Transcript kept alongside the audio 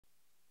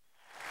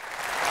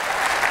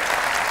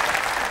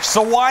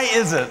So why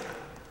is it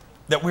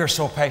that we're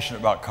so passionate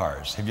about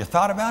cars? Have you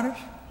thought about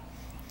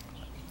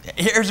it?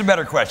 Here's a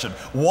better question.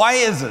 Why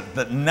is it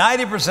that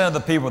 90% of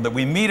the people that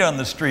we meet on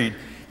the street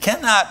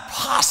cannot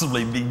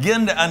possibly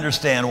begin to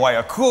understand why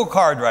a cool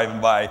car driving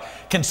by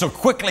can so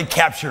quickly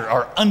capture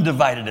our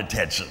undivided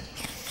attention?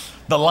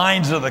 The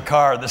lines of the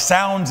car, the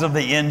sounds of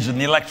the engine,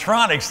 the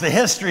electronics, the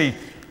history,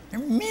 they're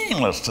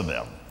meaningless to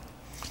them.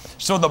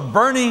 So the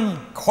burning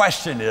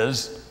question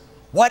is,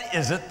 what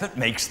is it that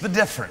makes the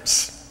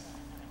difference?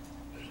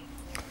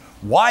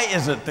 Why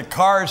is it that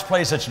cars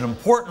play such an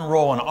important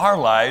role in our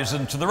lives,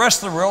 and to the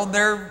rest of the world,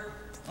 they're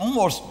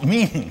almost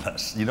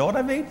meaningless? You know what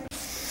I mean?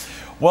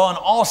 Well, in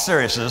all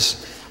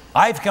seriousness,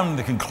 I've come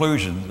to the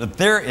conclusion that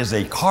there is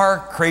a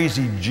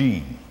car-crazy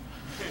gene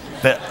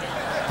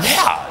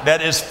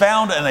that is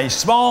found in a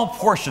small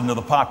portion of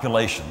the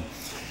population.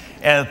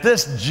 And that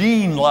this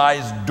gene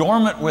lies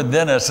dormant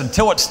within us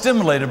until it's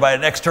stimulated by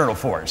an external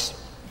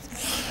force.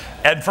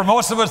 And for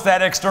most of us,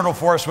 that external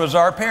force was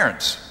our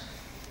parents.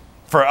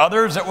 For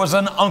others, it was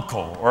an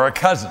uncle or a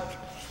cousin.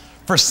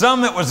 For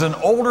some, it was an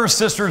older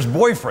sister's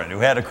boyfriend who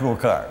had a cool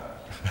car.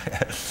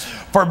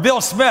 For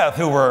Bill Smith,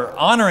 who we're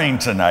honoring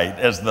tonight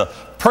as the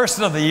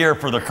Person of the Year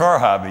for the car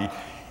hobby,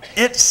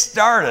 it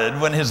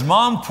started when his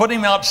mom put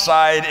him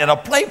outside in a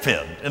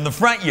playpen in the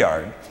front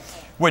yard,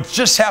 which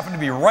just happened to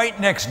be right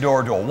next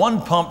door to a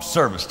one-pump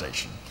service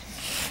station.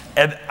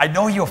 And I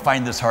know you'll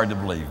find this hard to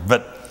believe,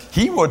 but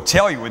he would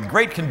tell you with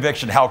great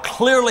conviction how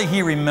clearly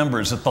he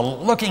remembers that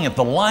looking at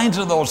the lines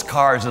of those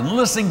cars and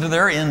listening to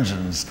their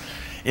engines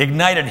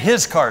ignited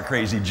his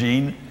car-crazy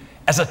gene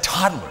as a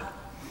toddler.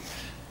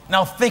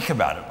 Now think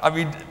about it. I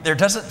mean, there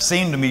doesn't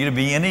seem to me to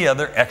be any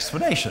other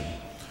explanation.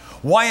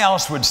 Why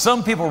else would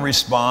some people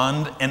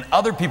respond and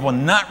other people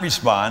not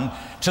respond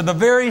to the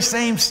very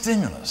same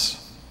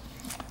stimulus?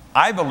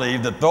 I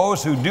believe that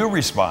those who do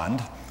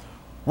respond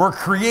were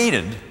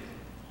created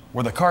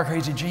with a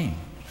car-crazy gene.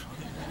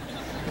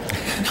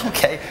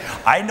 Okay,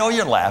 I know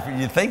you're laughing.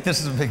 You think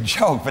this is a big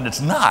joke, but it's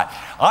not.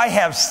 I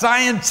have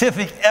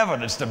scientific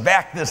evidence to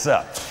back this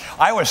up.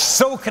 I was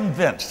so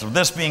convinced of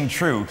this being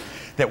true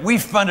that we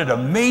funded a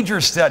major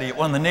study at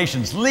one of the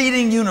nation's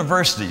leading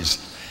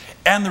universities,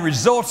 and the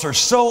results are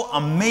so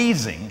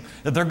amazing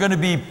that they're going to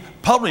be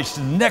published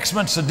in next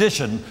month's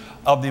edition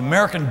of the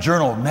American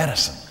Journal of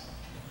Medicine.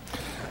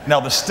 Now,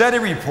 the study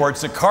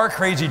reports that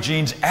car-crazy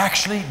genes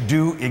actually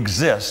do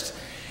exist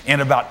in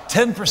about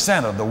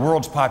 10% of the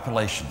world's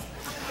population.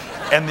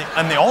 And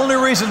the only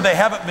reason they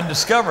haven't been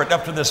discovered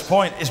up to this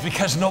point is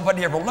because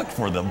nobody ever looked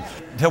for them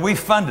until we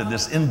funded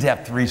this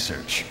in-depth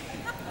research.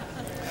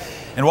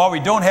 And while we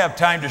don't have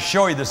time to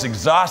show you this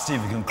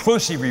exhaustive and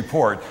conclusive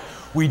report,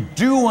 we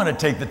do want to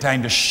take the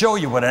time to show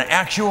you what an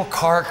actual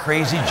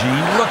car-crazy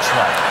gene looks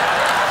like.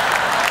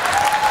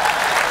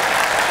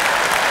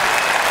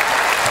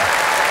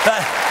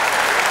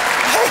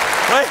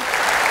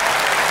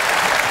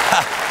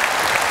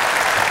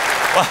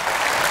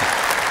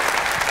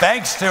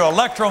 Thanks to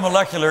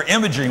electromolecular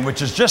imaging,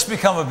 which has just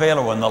become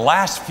available in the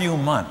last few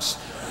months,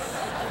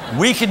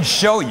 we can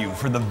show you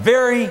for the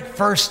very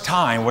first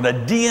time what a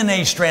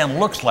DNA strand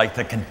looks like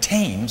that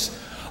contains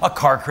a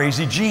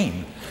car-crazy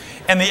gene.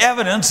 And the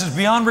evidence is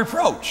beyond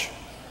reproach.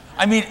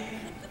 I mean,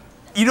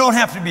 you don't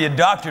have to be a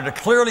doctor to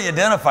clearly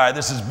identify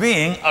this as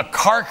being a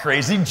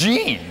car-crazy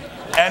gene.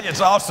 And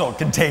it's also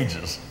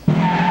contagious.